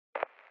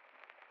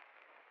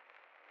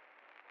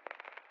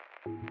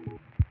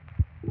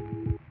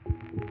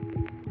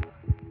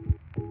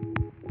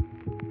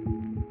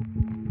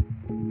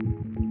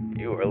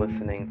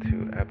listening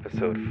to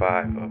episode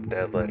 5 of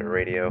Dead Letter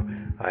Radio.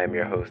 I am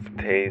your host,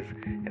 Taze,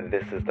 and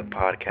this is the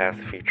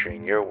podcast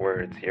featuring your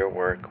words, your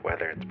work,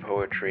 whether it's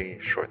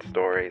poetry, short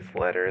stories,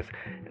 letters,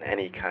 and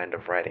any kind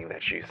of writing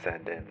that you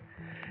send in.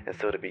 And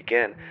so to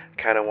begin,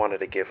 I kind of wanted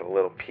to give a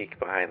little peek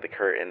behind the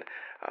curtain.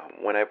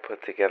 When I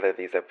put together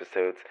these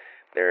episodes,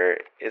 there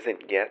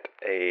isn't yet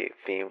a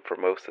theme for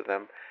most of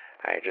them.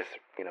 I just,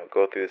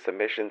 go through the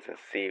submissions and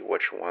see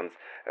which ones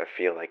I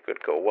feel like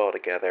would go well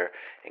together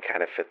and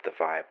kind of fit the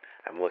vibe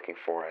I'm looking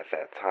for at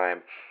that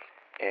time.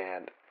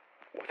 And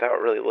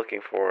without really looking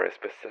for a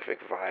specific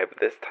vibe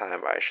this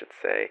time, I should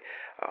say,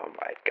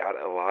 I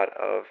got a lot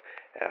of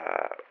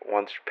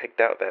ones picked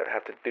out that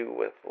have to do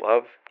with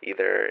love,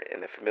 either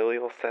in a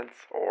familial sense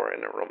or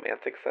in a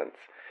romantic sense.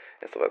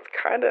 And so that's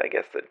kind of, I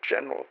guess, the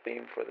general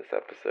theme for this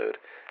episode.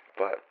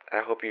 But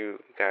I hope you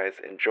guys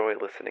enjoy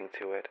listening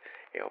to it.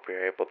 I hope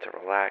you're able to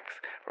relax,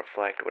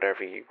 reflect,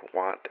 whatever you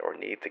want or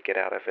need to get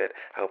out of it.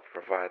 I hope it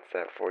provides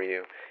that for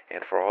you.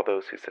 And for all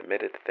those who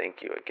submitted,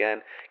 thank you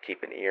again.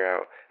 Keep an ear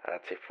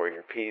out for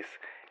your piece.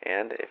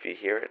 And if you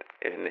hear it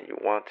and you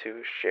want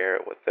to, share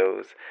it with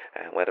those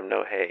and let them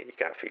know, hey, you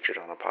got featured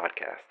on a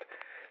podcast.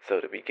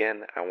 So to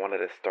begin, I wanted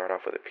to start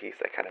off with a piece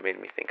that kind of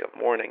made me think of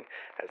morning,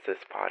 as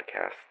this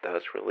podcast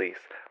does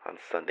release on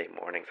Sunday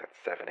mornings at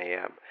 7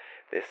 a.m.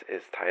 This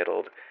is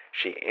titled,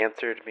 She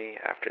Answered Me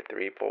After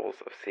 3 Bowls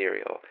of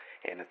Cereal,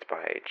 and it's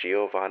by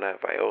Giovanna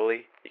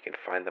Violi. You can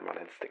find them on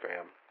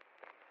Instagram.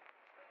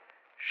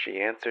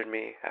 She answered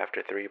me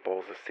after 3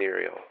 bowls of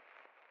cereal.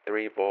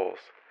 3 bowls,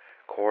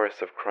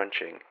 chorus of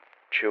crunching,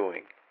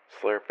 chewing,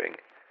 slurping,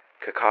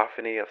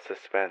 cacophony of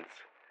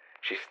suspense.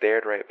 She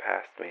stared right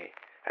past me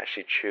as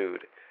she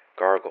chewed,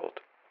 gargled,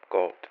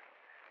 gulped.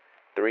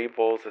 3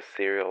 bowls of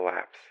cereal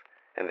laps,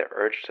 and the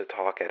urge to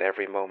talk at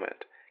every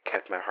moment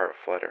kept my heart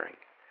fluttering.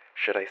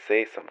 Should I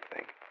say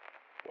something?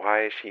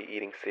 Why is she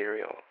eating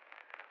cereal?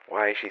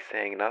 Why is she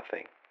saying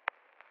nothing?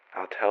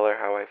 I'll tell her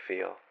how I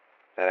feel,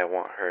 that I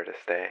want her to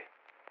stay,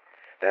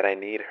 that I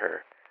need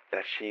her,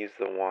 that she's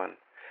the one.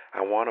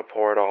 I want to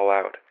pour it all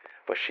out,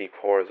 but she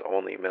pours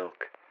only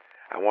milk.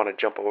 I want to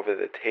jump over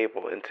the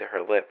table into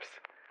her lips,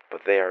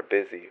 but they are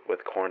busy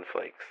with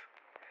cornflakes.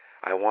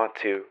 I want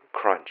to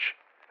crunch.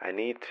 I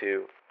need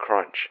to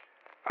crunch.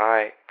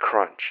 I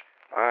crunch.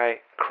 I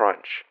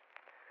crunch.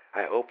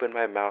 I open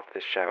my mouth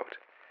to shout.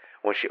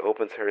 When she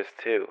opens hers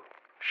too,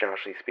 shall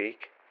she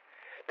speak?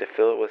 To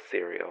fill it with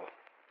cereal,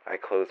 I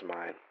close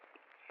mine.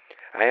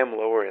 I am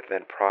lower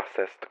than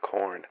processed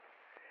corn.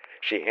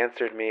 She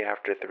answered me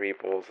after 3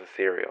 bowls of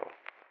cereal.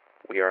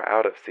 We are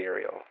out of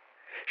cereal.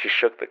 She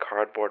shook the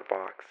cardboard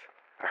box.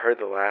 I heard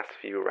the last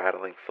few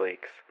rattling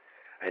flakes.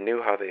 I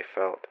knew how they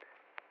felt.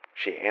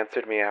 She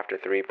answered me after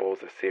 3 bowls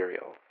of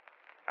cereal.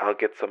 I'll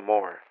get some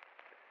more.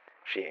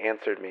 She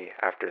answered me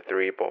after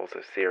 3 bowls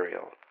of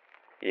cereal.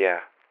 Yeah,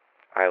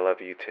 I love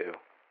you too.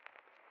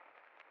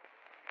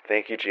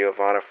 Thank you,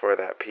 Giovanna, for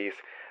that piece.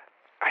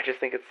 I just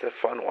think it's a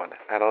fun one.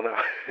 I don't know.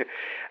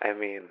 I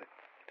mean,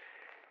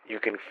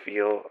 you can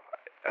feel,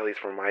 at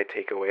least from my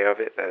takeaway of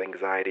it, that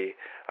anxiety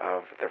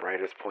of the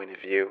writer's point of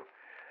view,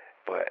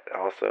 but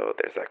also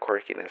there's that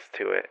quirkiness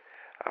to it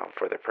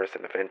for the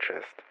person of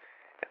interest,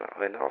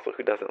 and also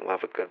who doesn't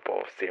love a good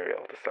bowl of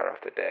cereal to start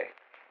off the day.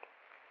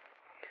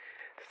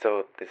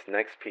 So this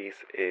next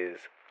piece is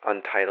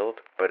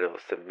untitled, but it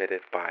was submitted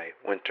by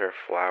Winter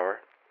Flower.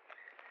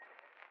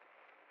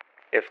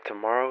 If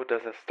tomorrow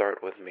doesn't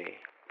start with me,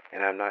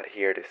 and I'm not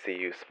here to see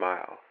you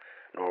smile,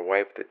 nor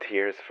wipe the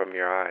tears from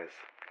your eyes,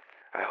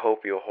 I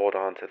hope you'll hold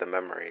on to the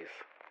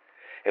memories.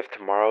 If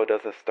tomorrow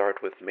doesn't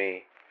start with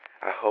me,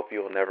 I hope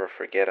you will never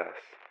forget us.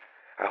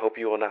 I hope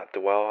you will not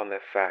dwell on the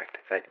fact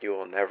that you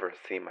will never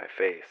see my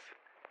face.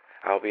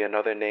 I'll be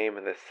another name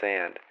in the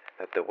sand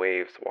that the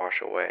waves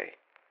wash away.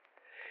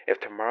 If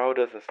tomorrow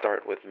doesn't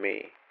start with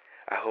me,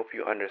 I hope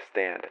you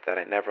understand that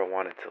I never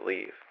wanted to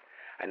leave.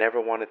 I never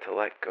wanted to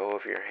let go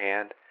of your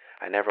hand.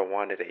 I never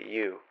wanted a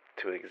you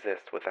to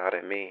exist without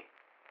a me.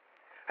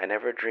 I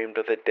never dreamed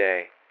of the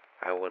day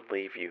I would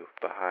leave you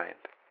behind.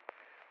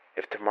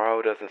 If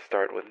tomorrow doesn't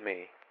start with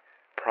me,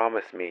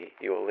 promise me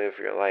you will live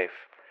your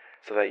life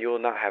so that you will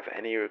not have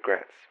any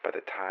regrets by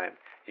the time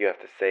you have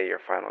to say your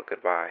final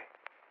goodbye.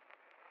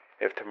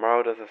 If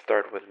tomorrow doesn't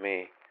start with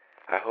me,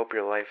 I hope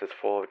your life is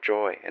full of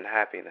joy and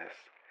happiness,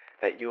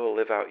 that you will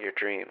live out your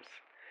dreams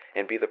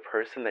and be the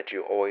person that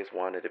you always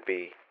wanted to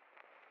be.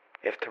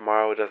 If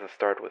tomorrow doesn't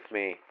start with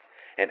me,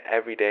 and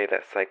every day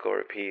that cycle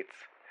repeats,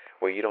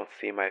 where you don't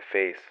see my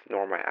face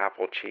nor my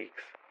apple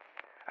cheeks,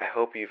 I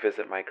hope you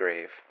visit my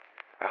grave.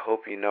 I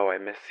hope you know I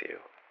miss you.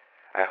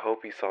 I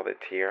hope you saw the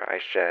tear I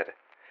shed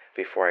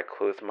before I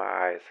closed my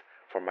eyes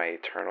for my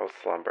eternal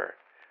slumber,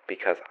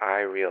 because I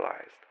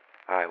realized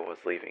I was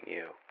leaving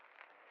you.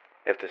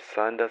 If the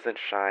sun doesn't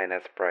shine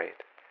as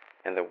bright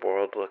and the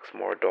world looks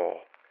more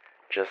dull,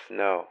 just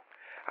know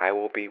I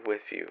will be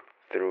with you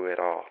through it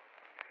all.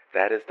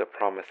 That is the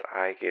promise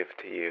I give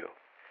to you,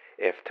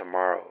 if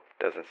tomorrow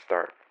doesn't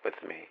start with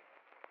me.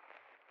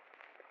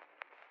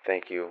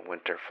 Thank you,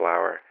 Winter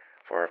Flower,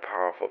 for a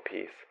powerful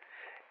piece.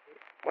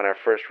 when I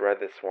first read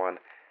this one,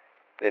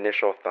 the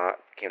initial thought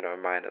came to my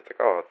mind. It's like,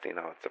 oh,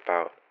 it's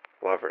about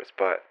lovers,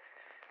 but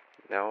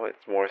no, it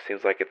more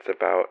seems like it's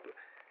about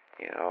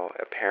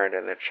a parent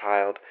and their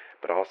child,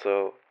 but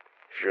also,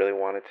 if you really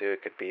wanted to,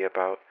 it could be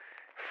about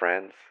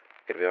friends,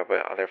 it could be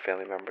about other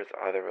family members,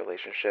 other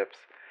relationships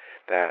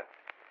that,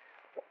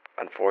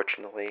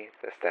 unfortunately,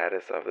 the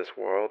status of this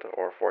world,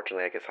 or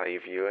fortunately, I guess how you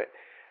view it,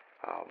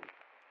 um,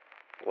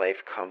 life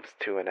comes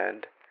to an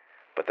end,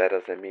 but that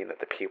doesn't mean that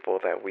the people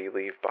that we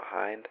leave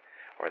behind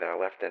or that are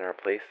left in our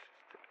place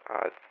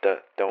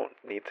don't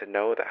need to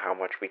know that how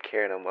much we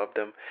cared and loved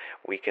them.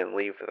 We can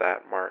leave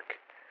that mark.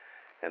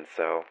 And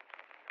so,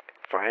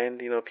 find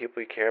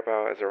people you care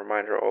about as a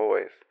reminder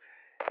always.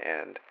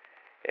 And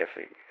if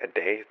a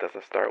day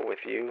doesn't start with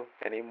you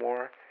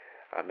anymore,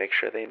 make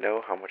sure they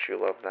know how much you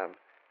love them,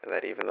 and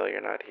that even though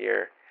you're not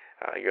here,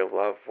 your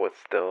love was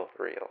still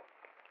real.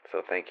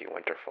 So thank you,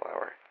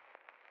 Winterflower.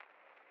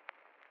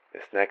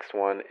 This next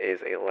one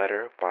is a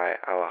letter by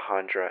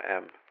Alejandra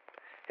M.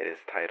 It is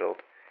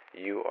titled,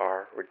 "You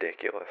Are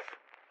Ridiculous."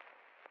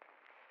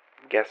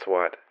 Guess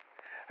what?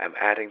 I'm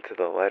adding to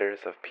the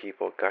letters of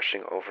people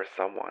gushing over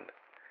someone.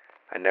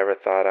 I never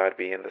thought I'd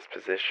be in this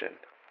position.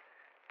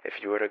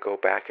 If you were to go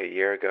back a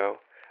year ago,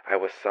 I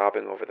was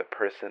sobbing over the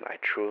person I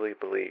truly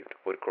believed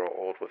would grow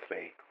old with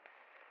me.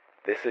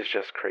 This is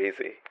just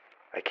crazy.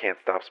 I can't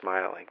stop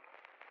smiling.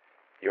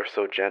 You're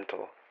so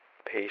gentle,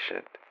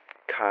 patient,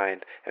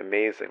 kind,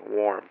 amazing,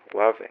 warm,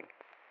 loving,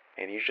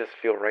 and you just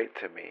feel right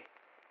to me.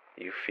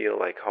 You feel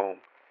like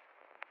home.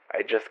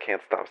 I just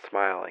can't stop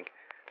smiling.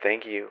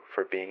 Thank you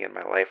for being in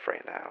my life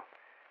right now.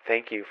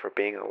 Thank you for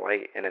being a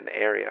light in an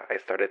area I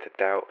started to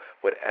doubt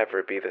would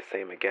ever be the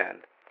same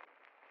again.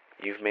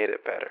 You've made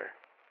it better.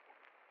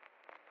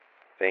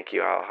 Thank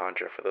you,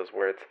 Alejandra, for those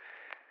words.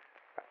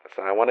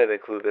 So I wanted to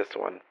include this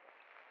one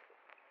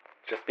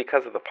just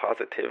because of the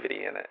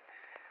positivity in it.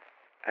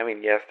 I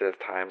mean, yes, there's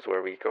times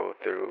where we go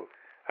through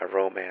a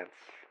romance,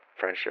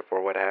 friendship,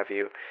 or what have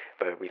you,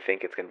 but we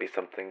think it's going to be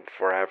something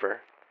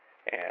forever,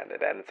 and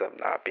it ends up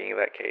not being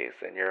that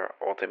case, and you're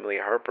ultimately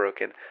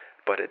heartbroken,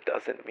 but it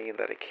doesn't mean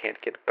that it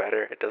can't get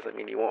better. It doesn't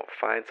mean you won't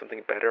find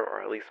something better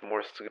or at least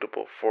more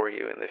suitable for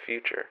you in the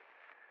future.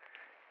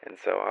 And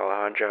so,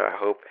 Alejandra, I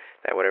hope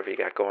that whatever you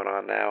got going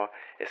on now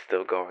is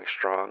still going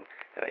strong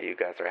and that you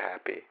guys are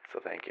happy. So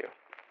thank you.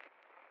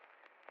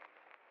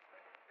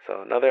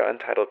 So another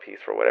untitled piece,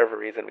 for whatever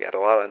reason, we had a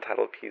lot of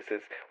untitled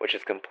pieces, which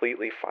is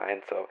completely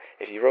fine. So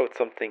if you wrote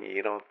something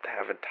you don't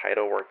have a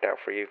title worked out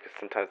for you, because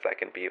sometimes that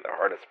can be the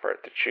hardest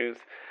part to choose,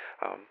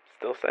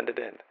 still send it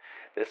in.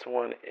 This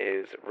one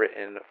is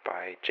written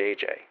by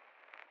JJ.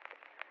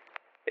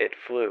 It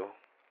flew,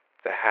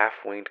 the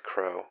half-winged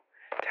crow,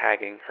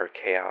 tagging her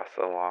chaos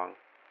along,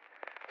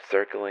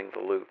 circling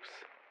the loops,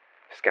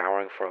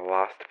 scouring for a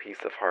lost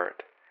piece of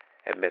heart,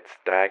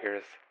 amidst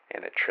daggers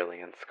and a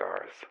trillion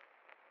scars.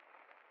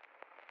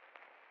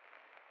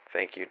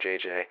 Thank you,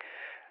 JJ.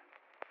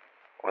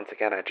 Once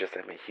again, I just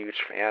am a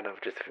huge fan of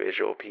just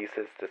visual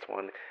pieces. This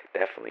one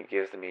definitely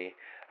gives me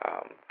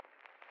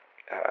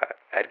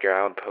Edgar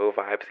Allan Poe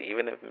vibes,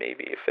 even if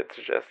maybe if it's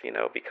just,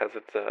 because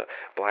it's a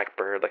black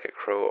bird like a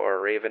crow or a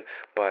raven,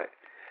 but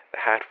the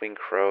half-winged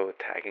crow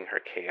tagging her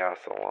chaos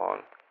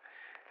along.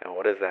 And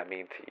what does that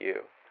mean to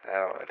you?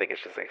 I think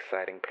it's just an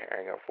exciting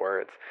pairing of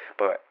words,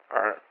 but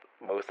aren't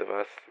most of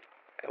us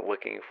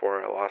looking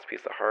for a lost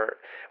piece of heart,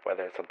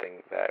 whether it's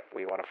something that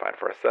we want to find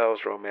for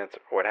ourselves, romance,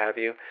 or what have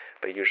you,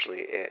 but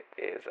usually it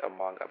is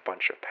among a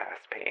bunch of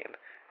past pain.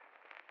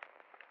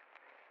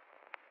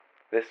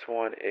 This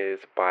one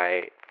is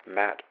by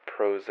Matt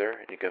Proser,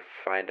 and you can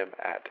find him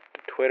at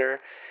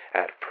Twitter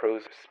at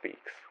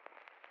ProserSpeaks.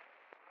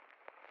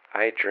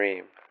 I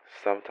dream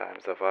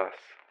sometimes of us.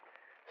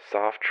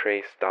 Soft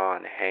trace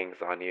dawn hangs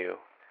on you.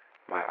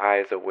 My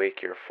eyes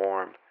awake your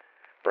form,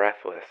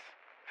 breathless,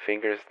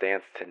 fingers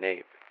dance to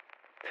nape,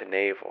 to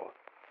navel,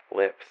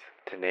 lips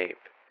to nape.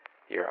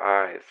 Your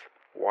eyes,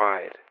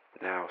 wide,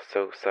 now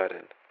so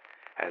sudden,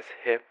 as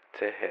hip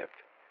to hip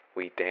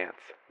we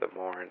dance the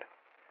morn.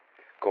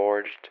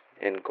 Gorged,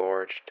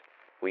 engorged,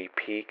 we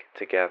peak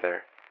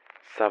together,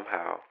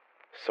 somehow,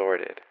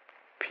 sorted,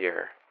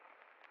 pure.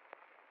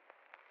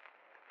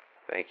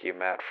 Thank you,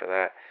 Matt, for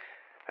that.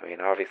 I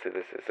mean, obviously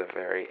this is a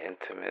very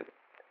intimate,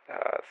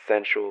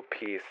 sensual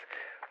piece,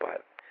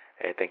 but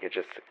I think it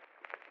just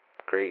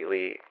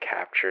greatly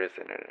captures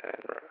and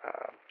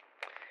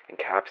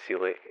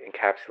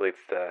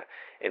encapsulates the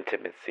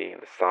intimacy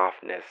and the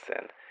softness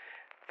and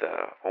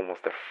the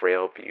almost the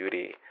frail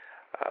beauty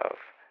of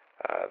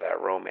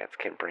that romance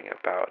can bring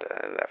about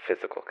and that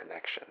physical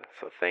connection.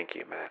 So thank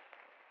you, Matt.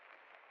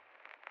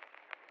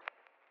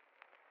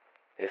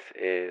 This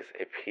is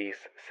a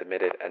piece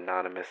submitted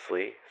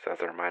anonymously, so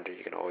as a reminder,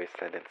 you can always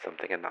send in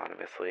something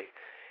anonymously,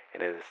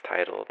 and it is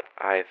titled,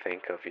 I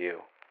Think of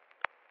You.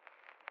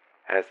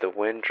 As the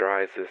wind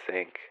dries this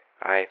ink,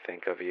 I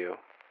think of you.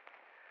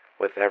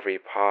 With every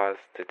pause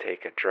to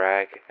take a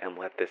drag and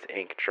let this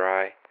ink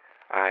dry,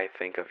 I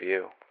think of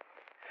you.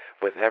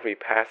 With every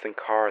passing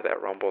car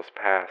that rumbles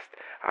past,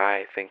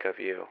 I think of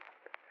you.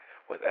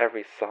 With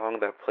every song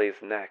that plays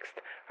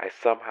next, I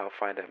somehow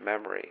find a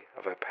memory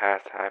of a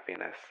past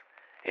happiness,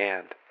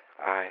 and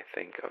I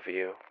think of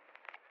you.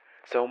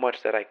 So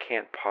much that I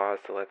can't pause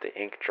to let the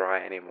ink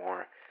dry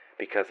anymore,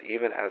 because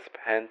even as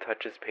pen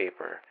touches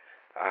paper,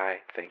 I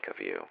think of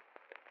you.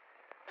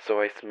 So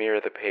I smear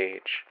the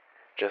page,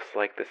 just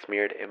like the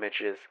smeared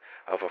images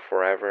of a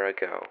forever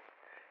ago,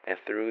 and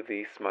through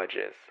these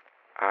smudges,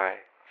 I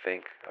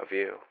think of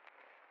you,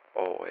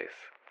 always.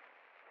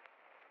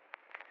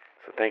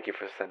 So thank you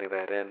for sending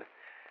that in.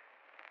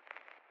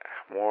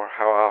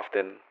 How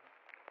often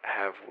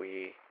have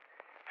we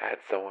had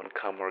someone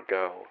come or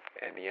go,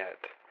 and yet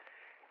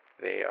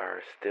they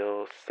are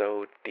still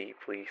so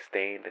deeply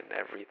stained in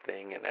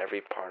everything and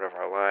every part of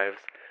our lives,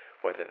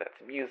 whether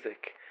that's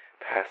music,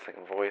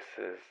 passing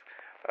voices,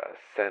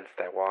 scents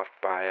that waft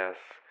by us,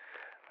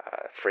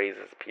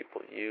 phrases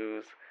people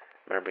use,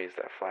 memories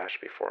that flash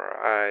before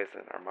our eyes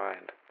and our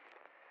mind.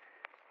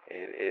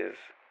 It is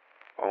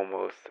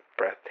almost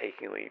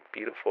breathtakingly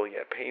beautiful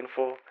yet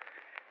painful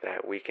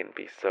that we can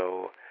be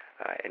so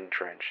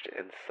entrenched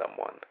in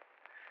someone,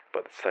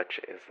 but such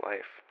is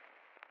life.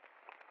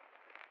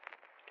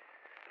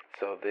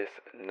 So this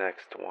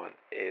next one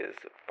is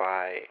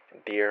by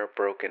Dear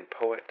Broken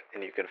Poet,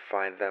 and you can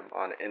find them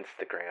on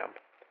Instagram.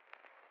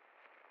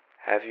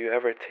 Have you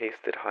ever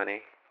tasted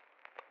honey?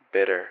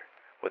 Bitter,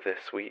 with a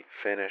sweet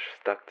finish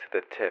stuck to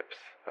the tips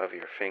of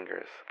your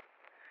fingers.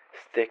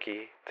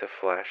 Sticky to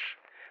flesh,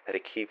 that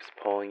it keeps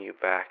pulling you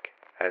back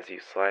as you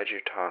slide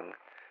your tongue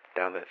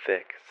down the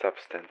thick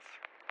substance.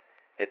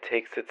 It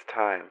takes its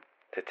time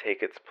to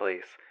take its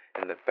place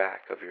in the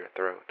back of your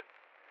throat.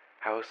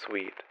 How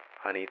sweet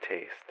honey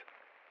tastes,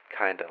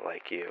 kinda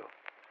like you.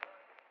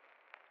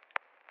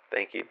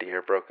 Thank you,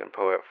 Dear Broken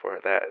Poet, for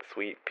that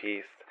sweet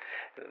piece.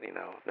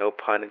 No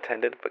pun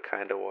intended, but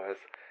kinda was.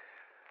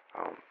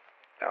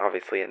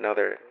 Obviously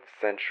another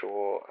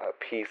sensual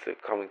piece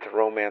of coming to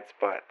romance,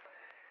 but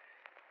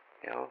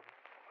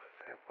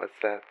what's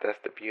that? That's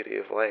the beauty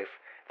of life.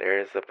 There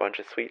is a bunch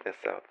of sweetness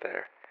out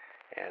there,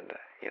 and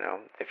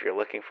if you're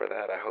looking for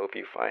that, I hope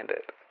you find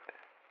it.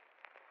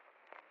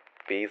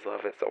 Bees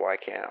love it, so why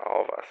can't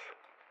all of us?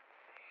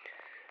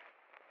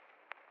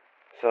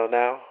 So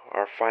now,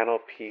 our final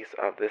piece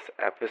of this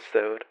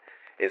episode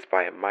is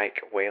by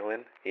Mike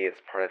Whalen. He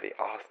is part of the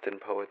Austin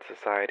Poets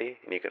Society,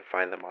 and you can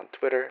find them on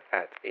Twitter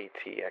at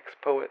ATX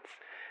Poets.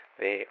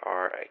 They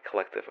are a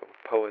collective of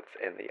poets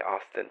in the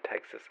Austin,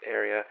 Texas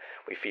area.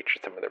 We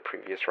featured some of their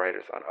previous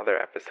writers on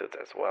other episodes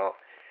as well.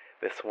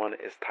 This one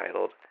is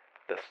titled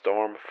The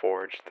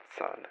Storm-Forged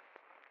Sun.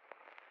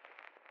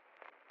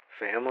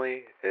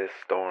 Family is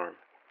storm,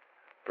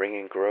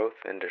 bringing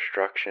growth and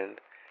destruction,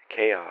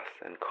 chaos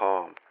and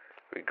calm,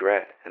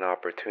 regret and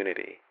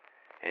opportunity,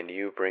 and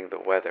you bring the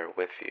weather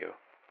with you.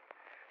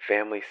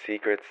 Family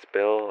secrets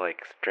spill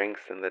like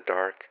drinks in the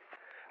dark.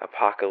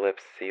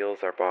 Apocalypse seals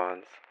our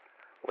bonds.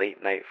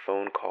 Late night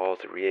phone calls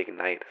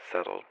reignite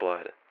settled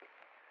blood.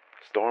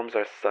 Storms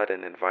are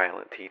sudden and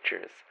violent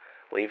teachers,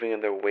 leaving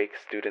in their wake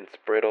students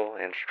brittle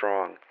and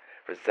strong,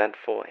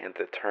 resentful and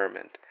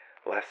determined,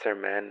 lesser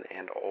men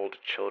and old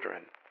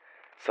children.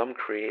 Some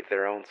create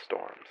their own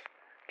storms,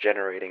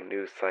 generating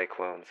new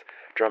cyclones,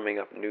 drumming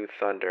up new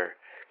thunder,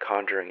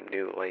 conjuring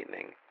new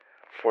lightning,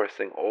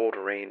 forcing old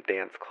rain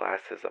dance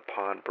classes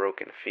upon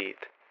broken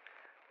feet.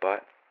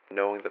 But,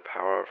 knowing the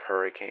power of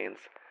hurricanes,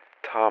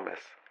 Thomas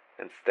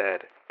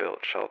instead built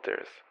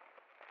shelters.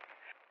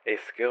 A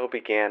skill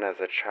began as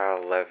a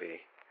child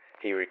levy.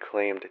 He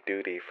reclaimed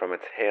duty from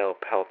its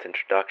hail-pelt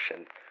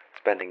introduction,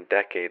 spending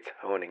decades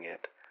honing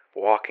it,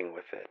 walking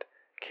with it,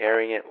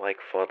 carrying it like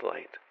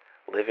floodlight,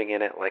 living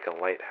in it like a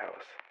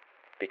lighthouse,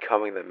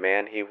 becoming the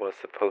man he was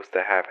supposed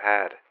to have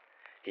had.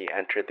 He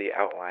entered the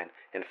outline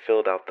and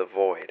filled out the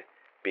void,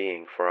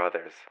 being for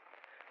others,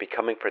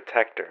 becoming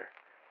protector,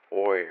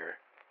 warrior,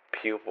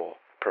 pupil,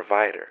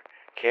 provider,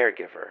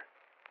 caregiver,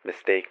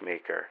 mistake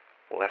maker,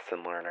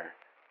 lesson learner,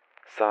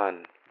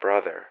 son,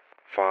 brother,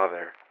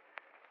 father,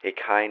 a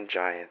kind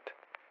giant,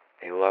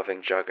 a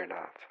loving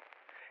juggernaut,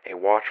 a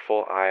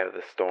watchful eye of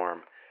the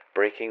storm,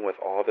 breaking with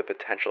all the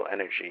potential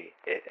energy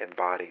it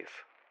embodies,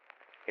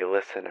 a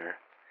listener,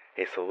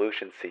 a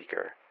solution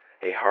seeker,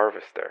 a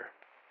harvester,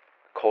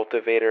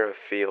 cultivator of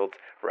fields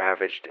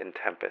ravaged in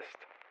tempest,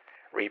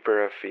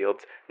 reaper of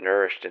fields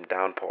nourished in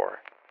downpour,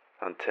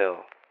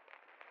 until,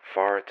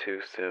 far too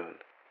soon,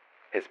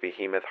 his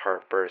behemoth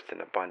heart burst in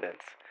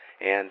abundance,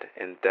 and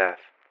in death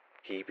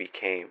he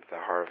became the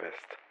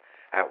harvest,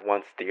 at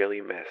once dearly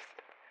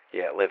missed,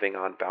 yet living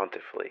on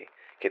bountifully,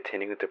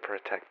 continuing to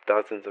protect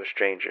dozens of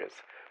strangers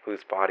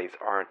whose bodies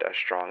aren't as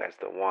strong as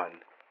the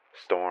one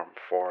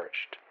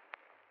storm-forged.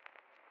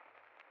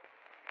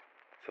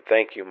 So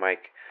thank you,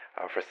 Mike,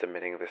 for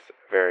submitting this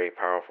very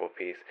powerful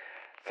piece.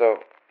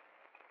 So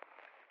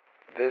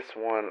this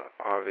one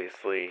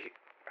obviously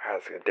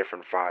has a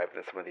different vibe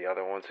than some of the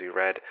other ones we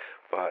read,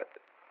 but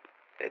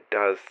it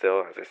does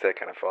still, as I said,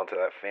 kind of fall into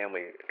that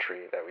family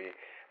tree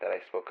that I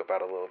spoke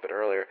about a little bit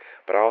earlier.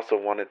 But I also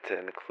wanted to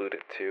include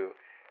it too,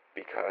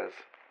 because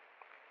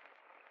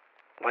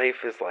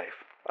life is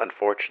life.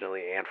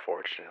 unfortunately and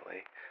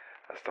fortunately.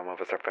 Some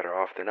of us are better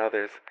off than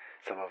others.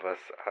 Some of us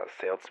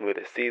sailed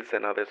smoother seas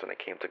than others when it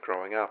came to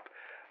growing up.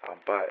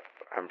 But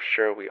I'm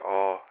sure we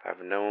all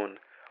have known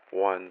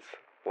ones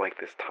like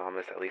this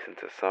Thomas, at least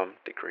into some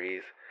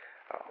degrees,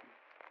 um,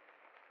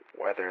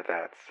 whether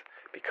that's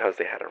because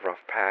they had a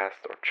rough past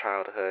or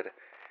childhood,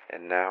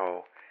 and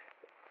now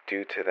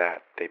due to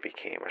that, they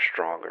became a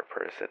stronger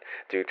person.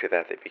 Due to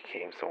that, they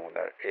became someone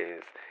that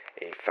is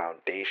a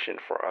foundation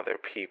for other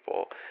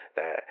people,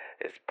 that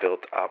is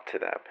built up to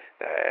them,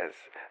 that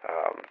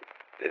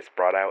is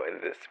brought out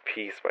in this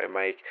piece by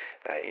Mike,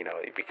 that,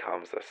 he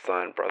becomes a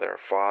son, brother,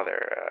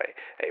 father,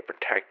 a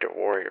protector,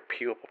 warrior,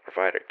 pupil,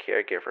 provider,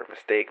 caregiver,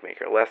 mistake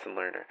maker, lesson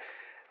learner,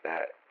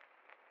 that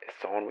is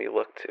someone we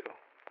look to,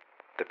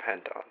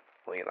 depend on,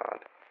 lean on,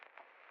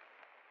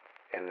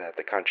 and that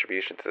the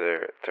contribution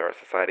to our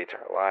society, to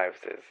our lives,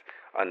 is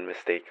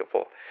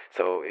unmistakable.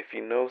 So if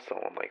you know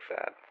someone like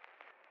that,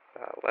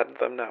 let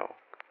them know,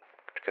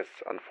 because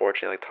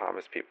unfortunately,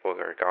 Thomas, people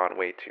are gone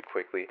way too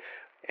quickly.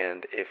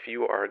 And if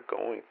you are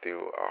going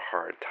through a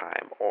hard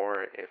time,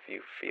 or if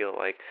you feel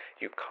like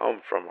you come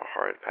from a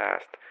hard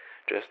past,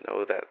 just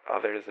know that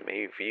others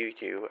may view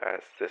you as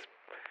this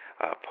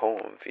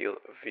poem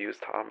views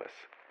Thomas.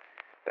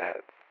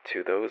 That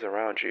to those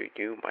around you,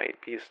 you might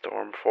be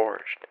storm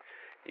forged.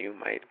 You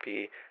might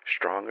be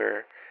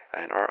stronger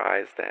in our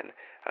eyes than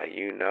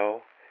you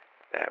know,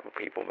 that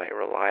people might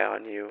rely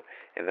on you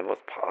in the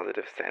most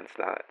positive sense.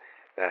 Not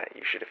that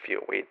you should feel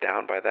weighed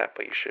down by that,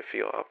 but you should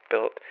feel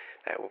upbuilt,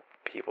 that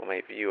people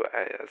may view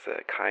as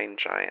a kind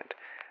giant,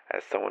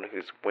 as someone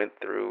who's went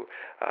through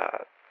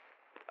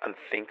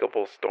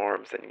unthinkable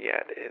storms and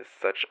yet is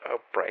such a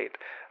bright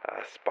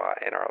spot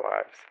in our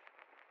lives.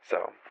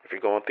 So if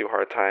you're going through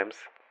hard times,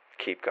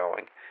 keep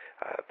going.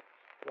 Uh,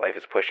 Life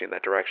is pushing in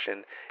that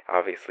direction.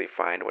 Obviously,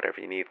 find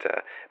whatever you need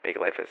to make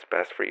life as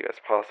best for you as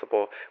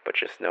possible, but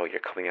just know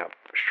you're coming out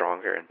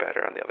stronger and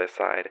better on the other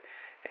side.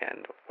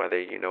 And whether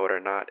you know it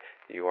or not,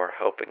 you are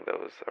helping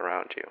those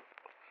around you.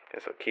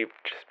 And so keep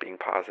just being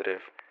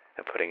positive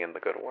and putting in the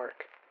good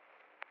work.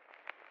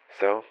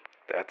 So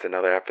that's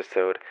another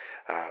episode.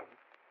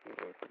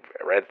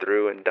 Read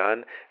through and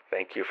done.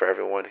 Thank you for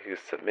everyone who's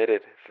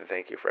submitted.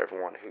 Thank you for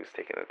everyone who's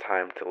taken the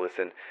time to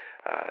listen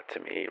to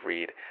me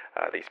read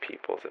these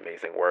people's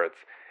amazing words.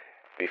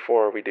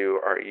 Before we do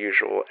our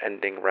usual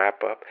ending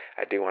wrap up,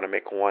 I do want to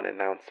make one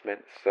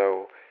announcement.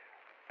 So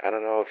I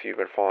don't know if you've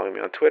been following me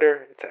on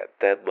Twitter. It's at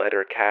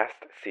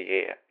DeadLetterCast,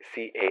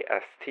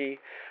 CAST,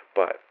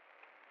 but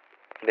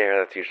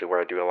that's usually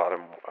where I do a lot of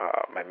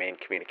my main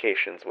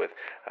communications with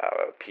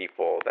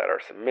people that are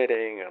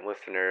submitting and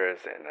listeners,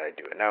 and I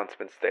do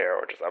announcements there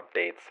or just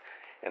updates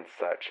and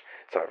such.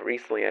 So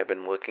recently I've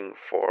been looking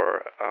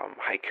for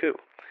haiku.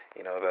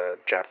 The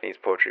Japanese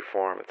poetry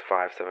form. It's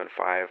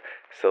 575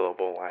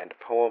 syllable lined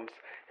poems.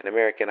 In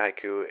American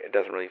haiku, it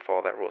doesn't really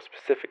follow that rule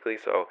specifically,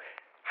 so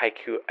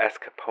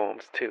haiku-esque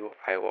poems too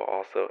I will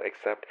also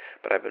accept.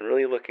 But I've been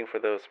really looking for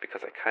those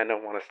because I kind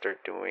of want to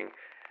start doing,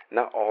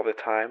 not all the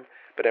time,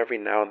 but every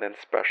now and then,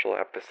 special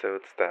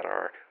episodes that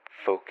are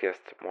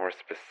focused more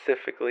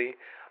specifically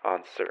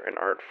on certain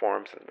art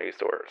forms and maybe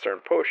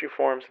certain poetry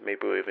forms. Maybe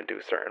we'll even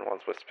do certain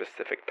ones with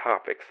specific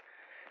topics.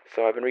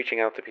 So I've been reaching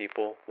out to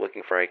people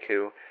looking for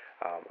haiku.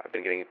 I've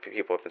been getting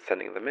people have been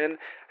sending them in.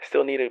 I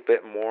still need a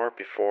bit more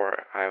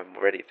before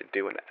I'm ready to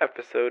do an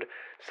episode.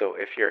 So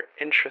if you're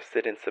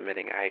interested in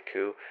submitting a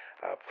haiku,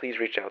 please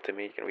reach out to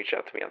me. You can reach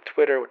out to me on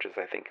Twitter, which is,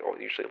 I think,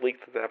 usually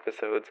linked to the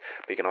episodes.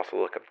 But you can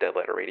also look up Dead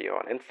Letter Radio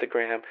on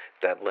Instagram,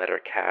 Dead Letter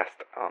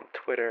Cast on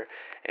Twitter,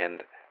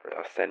 and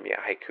send me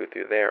a haiku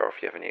through there. Or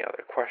if you have any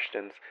other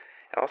questions.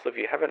 And also, if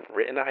you haven't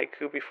written a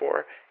haiku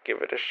before,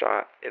 give it a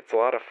shot. It's a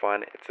lot of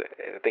fun.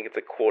 I think it's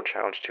a cool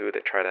challenge too,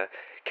 to try to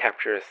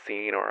capture a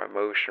scene or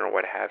emotion or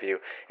what have you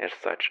in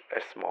such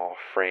a small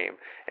frame,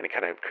 and it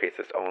kind of creates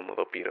its own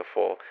little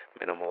beautiful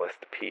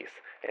minimalist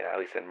piece. And at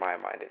least in my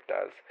mind, it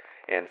does.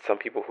 And some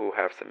people who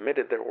have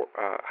submitted their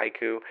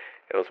haiku,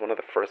 it was one of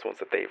the first ones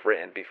that they've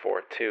written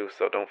before too.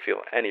 So don't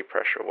feel any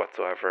pressure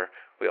whatsoever.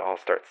 We all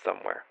start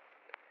somewhere.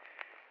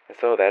 And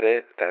so that's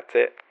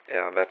it.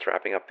 That's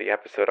wrapping up the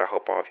episode. I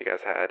hope all of you guys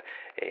had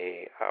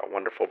a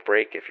wonderful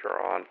break. If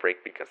you're on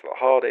break because of the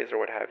holidays or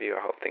what have you,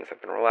 I hope things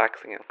have been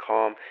relaxing and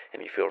calm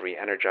and you feel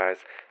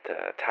re-energized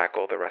to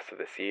tackle the rest of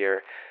this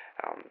year.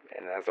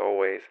 And as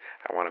always,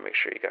 I want to make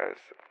sure you guys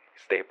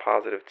stay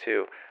positive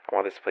too. I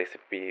want this place to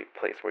be a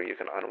place where you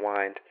can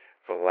unwind,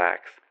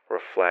 relax,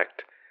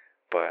 reflect,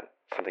 but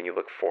something you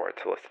look forward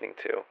to listening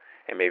to.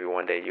 And maybe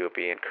one day you'll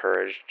be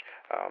encouraged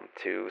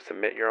to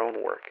submit your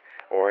own work,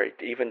 or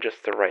even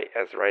just to write,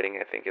 as writing,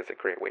 I think, is a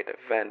great way to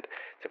vent,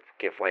 to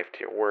give life to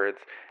your words.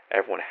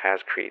 Everyone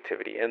has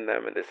creativity in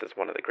them, and this is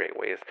one of the great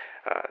ways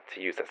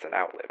to use as an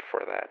outlet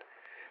for that.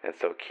 And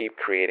so keep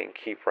creating,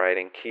 keep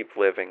writing, keep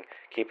living,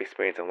 keep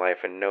experiencing life,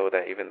 and know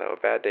that even though a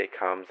bad day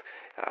comes,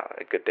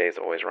 a good day is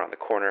always around the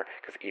corner,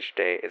 because each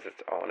day is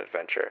its own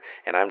adventure.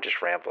 And I'm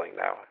just rambling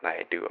now, and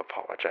I do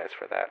apologize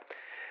for that.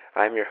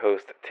 I'm your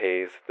host,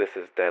 Taze. This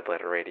is Dead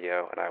Letter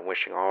Radio, and I'm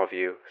wishing all of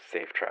you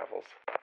safe travels.